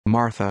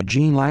Martha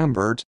Jean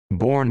Lambert,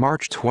 born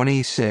March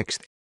 26,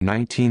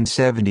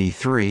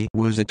 1973,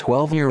 was a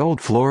 12-year-old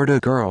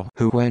Florida girl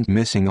who went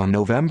missing on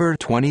November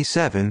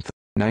 27,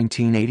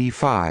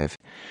 1985.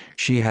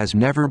 She has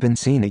never been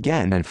seen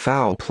again and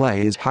foul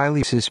play is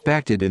highly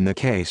suspected in the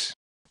case.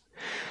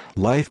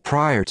 Life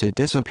prior to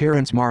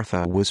disappearance.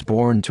 Martha was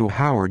born to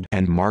Howard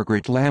and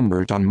Margaret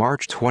Lambert on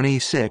March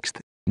 26,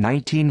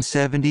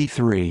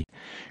 1973.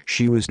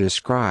 She was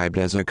described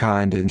as a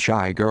kind and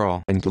shy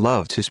girl and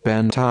loved to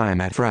spend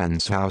time at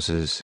friends'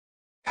 houses.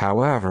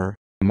 However,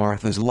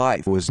 Martha's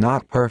life was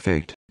not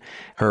perfect.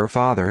 Her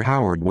father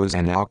Howard was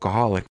an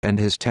alcoholic and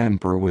his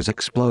temper was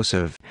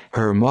explosive.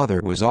 Her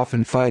mother was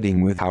often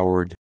fighting with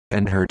Howard,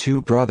 and her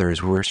two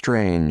brothers were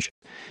strange.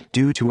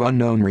 Due to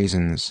unknown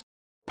reasons,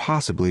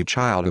 possibly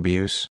child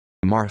abuse,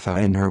 Martha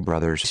and her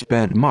brothers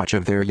spent much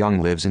of their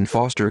young lives in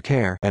foster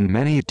care and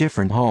many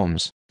different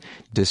homes.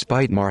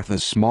 Despite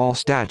Martha's small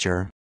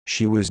stature,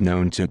 she was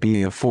known to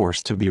be a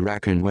force to be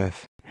reckoned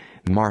with.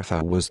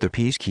 Martha was the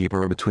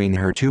peacekeeper between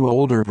her two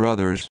older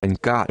brothers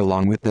and got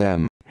along with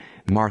them.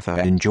 Martha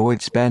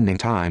enjoyed spending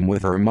time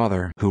with her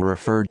mother, who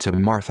referred to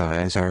Martha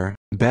as her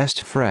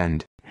best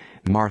friend.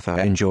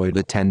 Martha enjoyed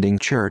attending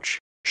church.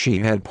 She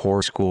had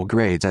poor school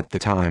grades at the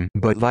time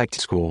but liked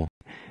school.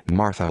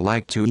 Martha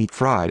liked to eat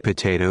fried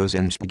potatoes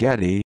and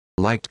spaghetti,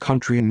 liked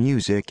country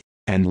music,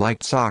 and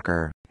liked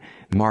soccer.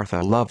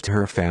 Martha loved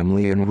her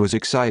family and was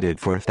excited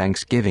for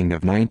Thanksgiving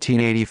of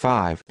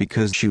 1985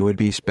 because she would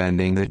be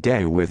spending the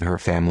day with her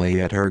family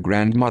at her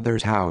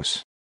grandmother's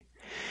house.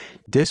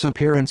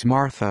 Disappearance.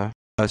 Martha,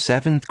 a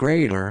 7th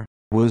grader,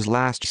 was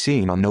last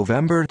seen on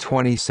November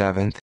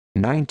 27,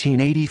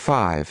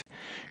 1985.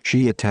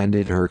 She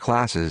attended her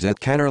classes at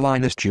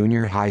Carolinas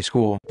Junior High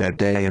School that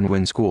day, and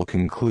when school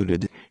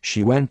concluded,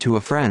 she went to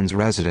a friend's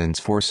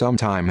residence for some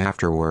time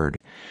afterward.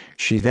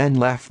 She then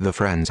left the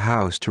friend's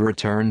house to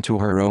return to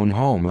her own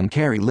home on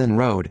Carolina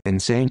Road in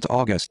St.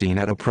 Augustine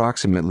at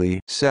approximately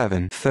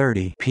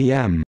 7:30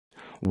 p.m.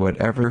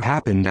 Whatever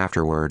happened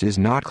afterward is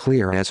not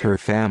clear, as her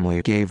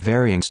family gave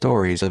varying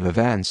stories of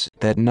events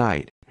that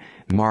night.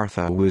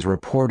 Martha was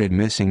reported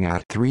missing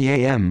at 3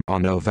 a.m.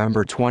 on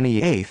November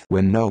 28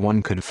 when no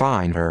one could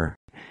find her.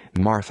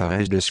 Martha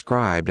is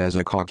described as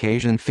a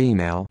Caucasian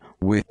female,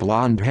 with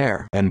blonde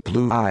hair and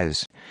blue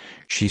eyes.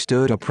 She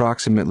stood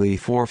approximately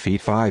 4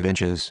 feet 5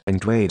 inches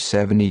and weighed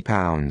 70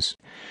 pounds.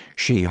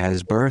 She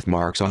has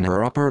birthmarks on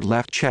her upper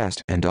left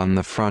chest and on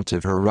the front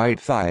of her right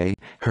thigh.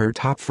 Her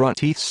top front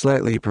teeth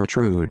slightly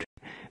protrude.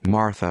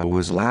 Martha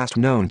was last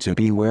known to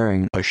be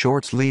wearing a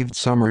short-sleeved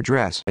summer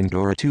dress and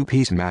or a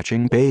two-piece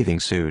matching bathing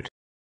suit.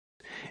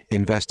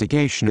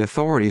 Investigation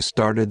authorities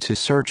started to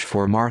search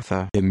for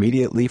Martha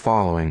immediately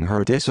following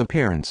her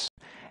disappearance.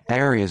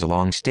 Areas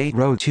along State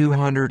Road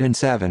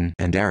 207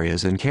 and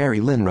areas in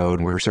Carolina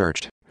Road were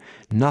searched.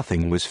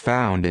 Nothing was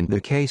found and the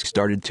case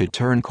started to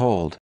turn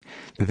cold.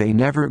 They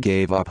never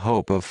gave up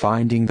hope of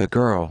finding the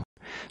girl.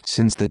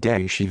 Since the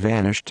day she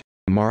vanished,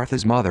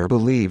 Martha's mother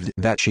believed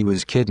that she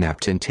was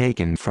kidnapped and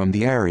taken from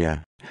the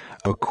area.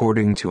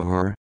 According to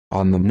her,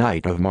 on the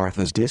night of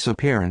Martha's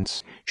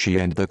disappearance, she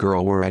and the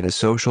girl were at a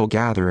social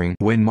gathering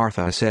when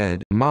Martha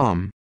said,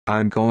 "Mom,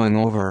 I'm going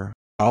over.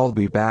 I'll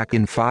be back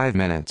in 5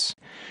 minutes."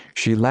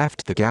 She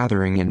left the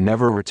gathering and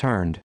never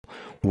returned.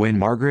 When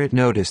Margaret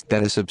noticed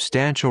that a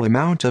substantial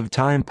amount of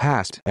time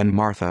passed and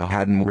Martha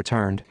hadn't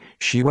returned,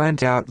 she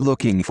went out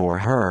looking for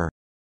her.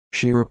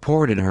 She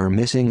reported her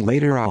missing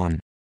later on.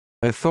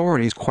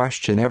 Authorities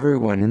questioned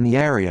everyone in the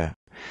area.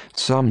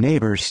 Some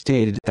neighbors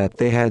stated that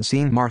they had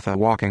seen Martha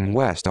walking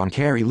west on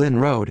Carolina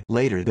Road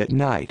later that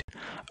night.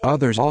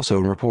 Others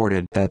also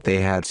reported that they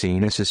had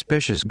seen a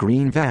suspicious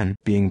green van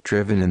being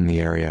driven in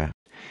the area.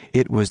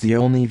 It was the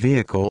only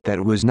vehicle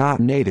that was not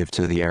native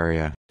to the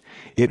area.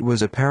 It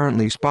was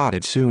apparently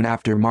spotted soon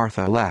after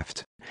Martha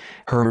left.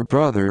 Her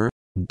brother,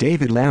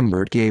 David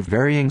Lambert, gave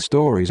varying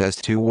stories as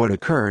to what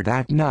occurred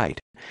that night.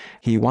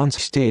 He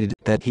once stated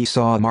that he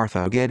saw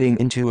Martha getting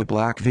into a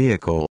black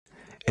vehicle.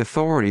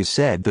 Authorities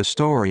said the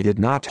story did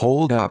not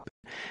hold up.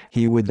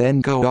 He would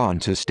then go on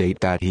to state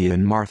that he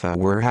and Martha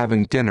were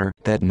having dinner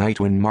that night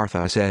when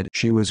Martha said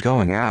she was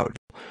going out.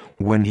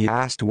 When he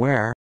asked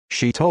where,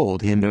 she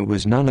told him it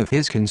was none of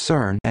his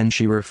concern and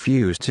she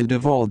refused to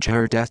divulge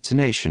her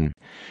destination.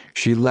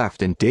 She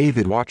left and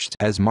David watched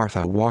as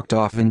Martha walked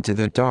off into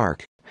the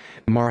dark.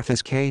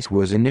 Martha's case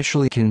was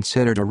initially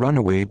considered a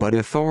runaway, but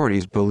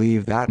authorities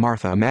believe that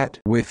Martha met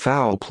with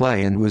foul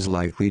play and was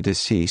likely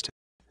deceased.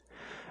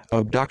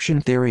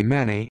 Abduction theory.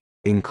 Many,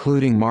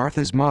 including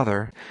Martha's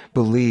mother,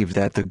 believe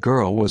that the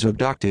girl was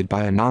abducted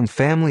by a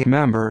non-family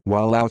member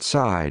while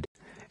outside.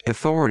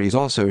 Authorities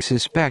also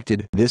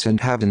suspected this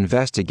and have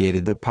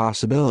investigated the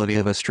possibility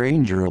of a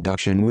stranger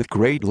abduction with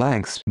great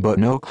lengths, but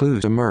no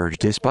clues emerged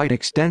despite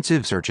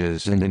extensive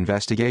searches and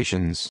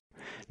investigations.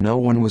 No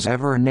one was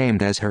ever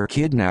named as her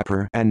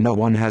kidnapper and no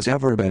one has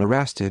ever been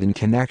arrested in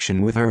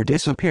connection with her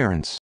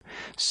disappearance.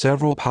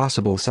 Several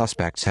possible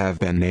suspects have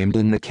been named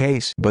in the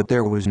case, but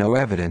there was no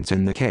evidence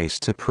in the case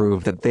to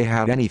prove that they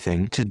had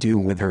anything to do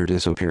with her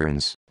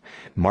disappearance.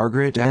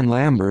 Margaret Ann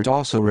Lambert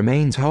also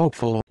remains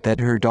hopeful that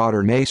her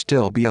daughter may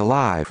still be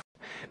alive.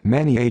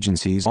 Many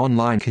agencies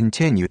online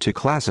continue to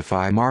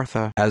classify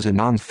Martha as a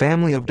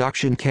non-family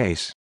abduction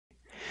case.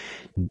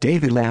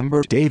 David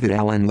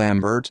Allen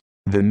Lambert,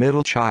 the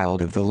middle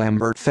child of the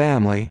Lambert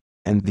family,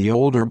 and the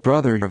older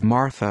brother of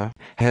Martha,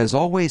 has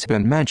always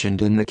been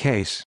mentioned in the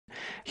case.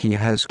 He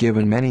has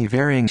given many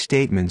varying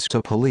statements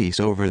to police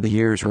over the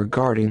years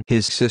regarding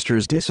his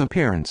sister's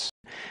disappearance.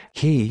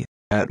 He,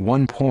 at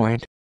one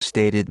point,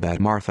 stated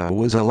that Martha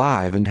was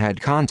alive and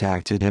had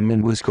contacted him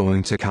and was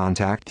going to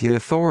contact the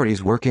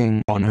authorities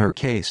working on her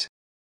case.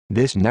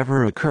 This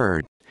never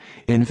occurred.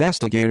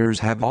 Investigators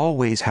have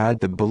always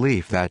had the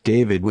belief that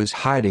David was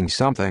hiding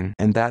something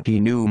and that he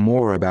knew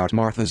more about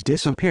Martha's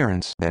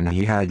disappearance than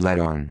he had let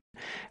on.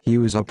 He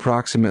was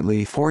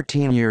approximately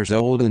 14 years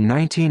old in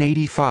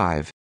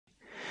 1985.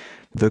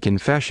 The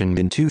confession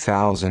in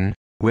 2000,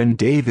 when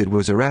David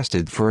was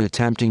arrested for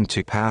attempting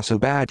to pass a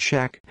bad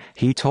check,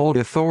 he told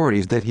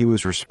authorities that he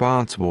was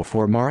responsible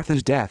for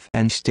Martha's death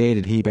and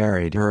stated he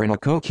buried her in a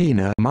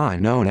cocaine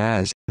mine known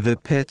as the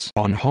Pits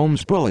on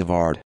Holmes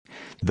Boulevard.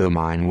 The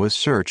mine was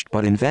searched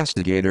but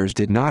investigators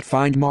did not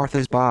find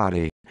Martha's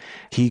body.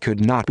 He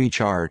could not be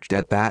charged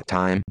at that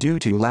time due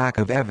to lack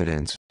of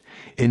evidence.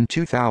 In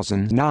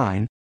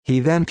 2009, he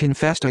then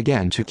confessed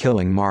again to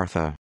killing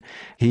Martha.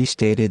 He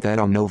stated that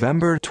on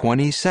November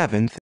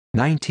 27,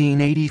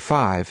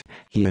 1985,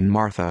 he and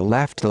Martha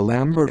left the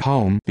Lambert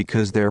home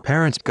because their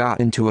parents got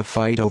into a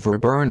fight over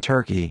burned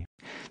turkey.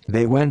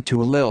 They went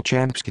to a Lil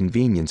Champ's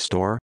convenience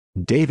store.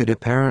 David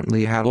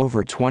apparently had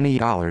over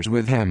 $20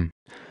 with him.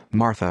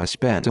 Martha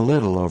spent a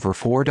little over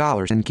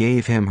 $4 and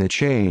gave him the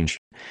change.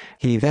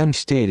 He then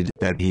stated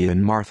that he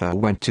and Martha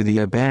went to the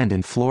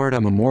abandoned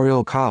Florida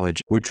Memorial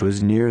College, which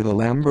was near the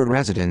Lambert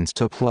residence,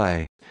 to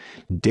play.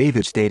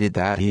 David stated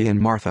that he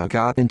and Martha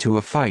got into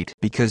a fight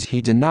because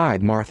he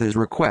denied Martha's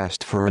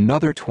request for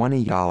another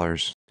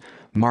 $20.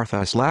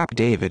 Martha slapped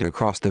David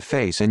across the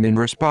face and in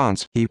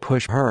response he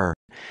pushed her.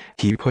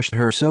 He pushed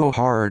her so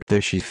hard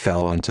that she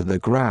fell onto the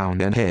ground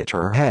and hit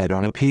her head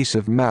on a piece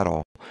of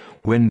metal.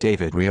 When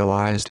David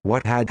realized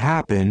what had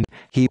happened,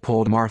 he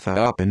pulled Martha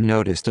up and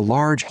noticed a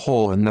large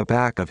hole in the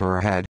back of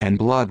her head and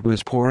blood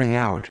was pouring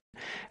out.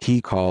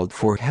 He called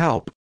for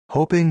help,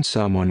 hoping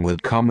someone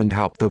would come and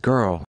help the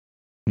girl.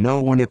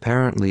 No one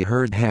apparently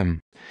heard him.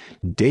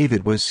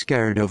 David was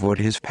scared of what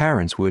his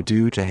parents would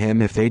do to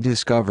him if they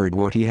discovered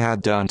what he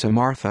had done to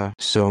Martha,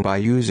 so by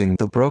using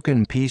the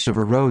broken piece of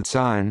a road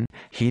sign,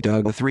 he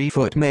dug a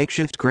 3-foot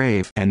makeshift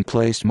grave and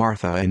placed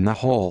Martha in the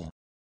hole.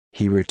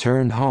 He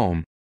returned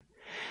home.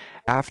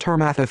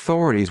 Aftermath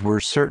authorities were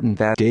certain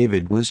that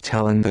David was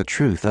telling the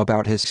truth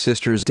about his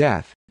sister's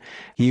death.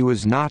 He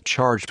was not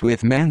charged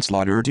with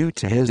manslaughter due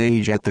to his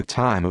age at the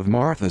time of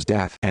Martha's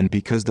death and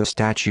because the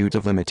statute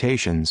of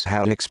limitations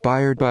had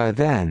expired by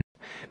then.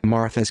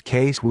 Martha's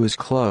case was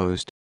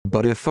closed,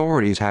 but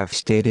authorities have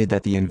stated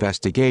that the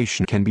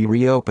investigation can be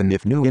reopened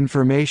if new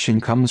information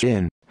comes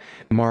in.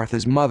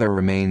 Martha's mother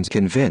remains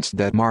convinced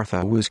that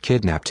Martha was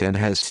kidnapped and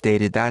has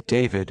stated that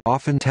David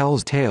often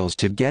tells tales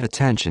to get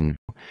attention.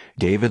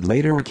 David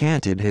later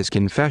recanted his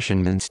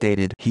confession and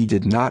stated he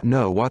did not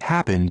know what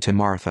happened to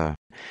Martha.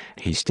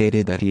 He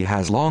stated that he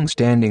has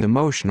long-standing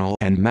emotional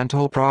and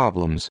mental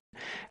problems.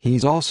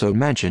 He's also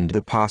mentioned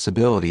the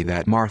possibility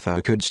that Martha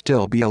could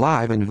still be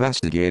alive.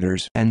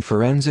 Investigators and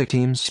forensic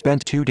teams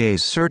spent 2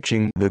 days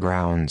searching the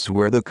grounds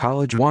where the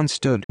college once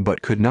stood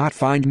but could not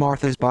find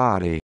Martha's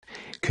body.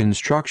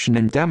 Construction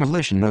and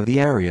demolition of the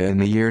area in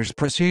the years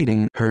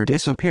preceding her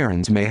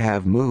disappearance may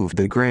have moved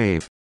the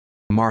grave.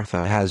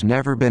 Martha has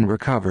never been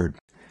recovered.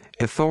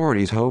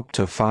 Authorities hope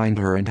to find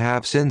her and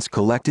have since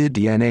collected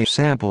DNA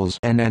samples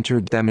and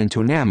entered them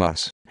into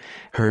NamUs.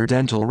 Her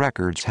dental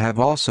records have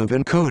also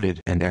been coded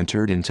and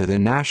entered into the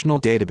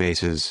national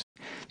databases.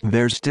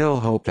 There's still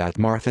hope that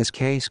Martha's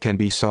case can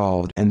be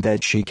solved and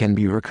that she can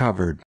be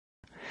recovered.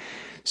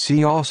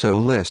 See also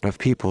list of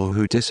people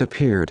who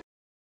disappeared.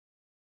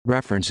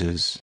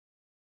 References